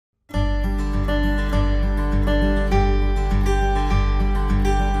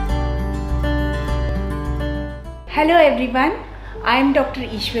Hello everyone, I am Dr.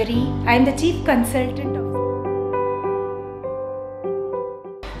 Eshwari. I am the Chief Consultant of.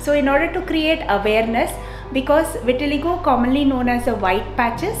 So in order to create awareness, because vitiligo, commonly known as the white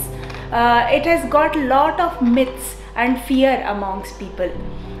patches, it has got a lot of myths and fear amongst people.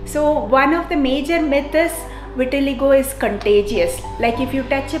 So one of the major myths is vitiligo is contagious. Like if you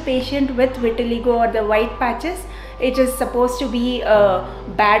touch a patient with vitiligo or the white patches, it is supposed to be a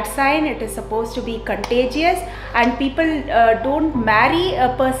bad sign, it is supposed to be contagious, and people don't marry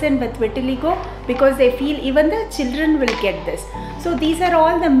a person with vitiligo because they feel even the children will get this. So these are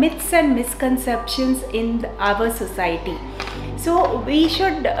all the myths and misconceptions in our society. So we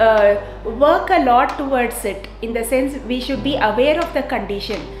should work a lot towards it, in the sense we should be aware of the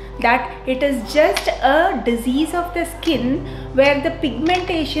condition, that it is just a disease of the skin where the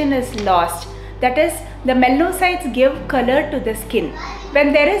pigmentation is lost. That is, the melanocytes give color to the skin.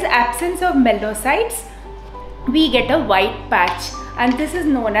 When there is absence of melanocytes, we get a white patch, and this is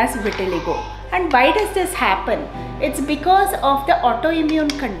known as vitiligo. And why does this happen? It's because of the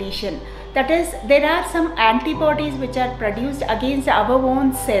autoimmune condition. That is, there are some antibodies which are produced against our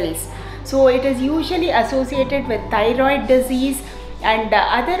own cells. So it is usually associated with thyroid disease and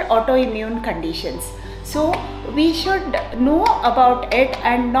other autoimmune conditions. So we should know about it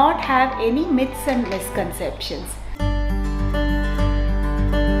and not have any myths and misconceptions.